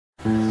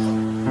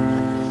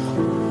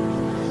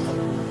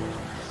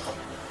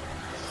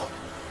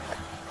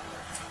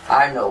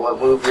I know what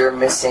move you're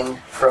missing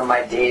from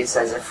my days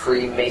as a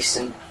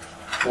Freemason.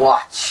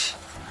 Watch.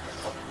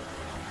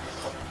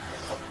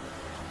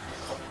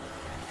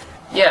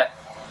 Yeah,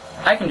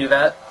 I can do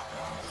that.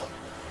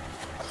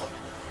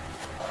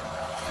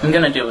 I'm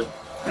gonna do it.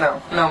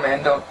 No,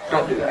 man, don't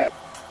do that.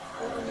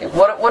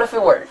 What if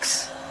it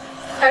works?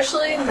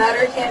 Actually,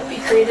 matter can't be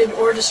created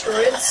or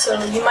destroyed,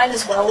 so you might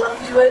as well let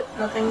him do it.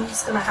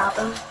 Nothing's gonna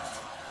happen.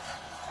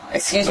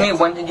 Excuse me,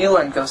 when did you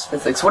learn ghost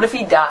physics? What if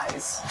he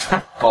dies?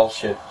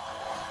 Bullshit.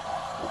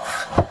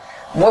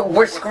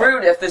 We're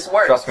screwed if this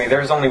works. Trust me,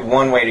 there is only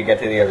one way to get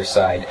to the other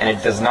side, and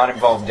it does not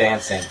involve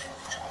dancing.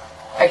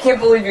 I can't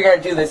believe you're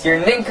gonna do this. You're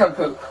a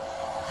nincompoop.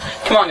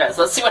 Come on, guys,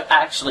 let's see what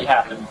actually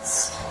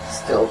happens.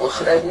 Still a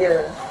bullshit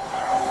idea.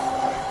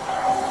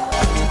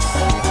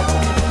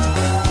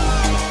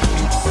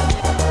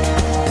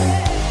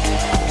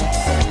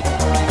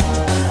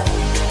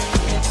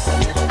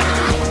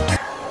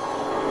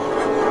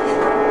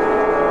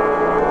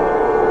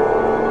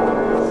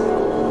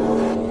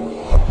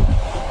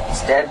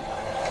 He's dead.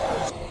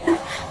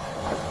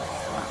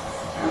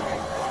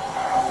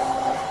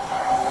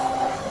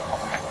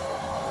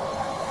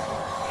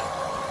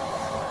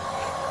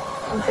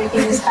 I'm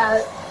taking his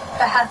hat.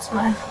 The hat's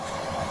mine.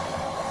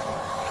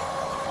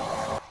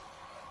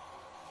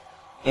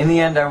 In the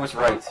end, I was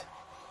right.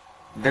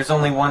 There's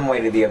only one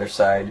way to the other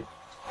side.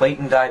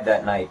 Clayton died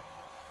that night.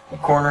 The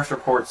coroner's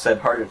report said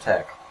heart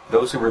attack.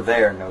 Those who were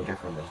there know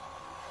differently.